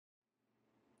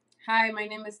Hi, my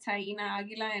name is Taina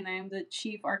Aguila, and I am the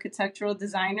Chief Architectural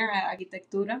Designer at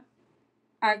Arquitectura.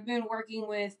 I've been working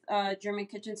with German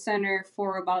Kitchen Center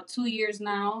for about 2 years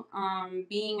now.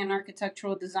 Being an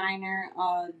architectural designer,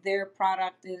 their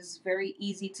product is very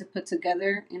easy to put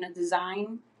together in a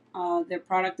design. Their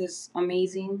product is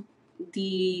amazing.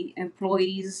 The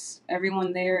employees,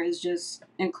 everyone there is just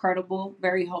incredible,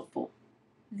 very helpful.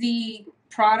 The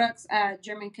products at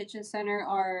German Kitchen Center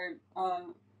are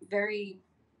very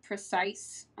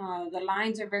precise. The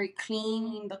lines are very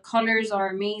clean. The colors are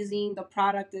amazing. The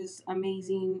product is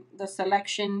amazing. The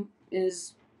selection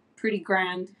is pretty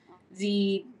grand.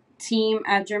 The team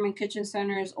at German Kitchen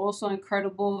Center is also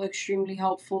incredible, extremely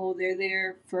helpful. They're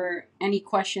there for any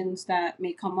questions that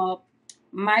may come up.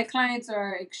 My clients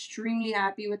are extremely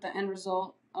happy with the end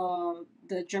result.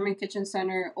 The German Kitchen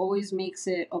Center always makes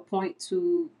it a point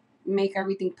to make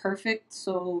everything perfect.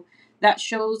 So that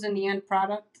shows in the end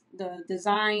product. The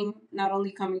design, not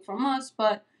only coming from us,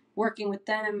 but working with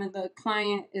them, and the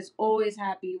client is always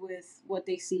happy with what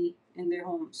they see in their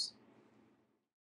homes.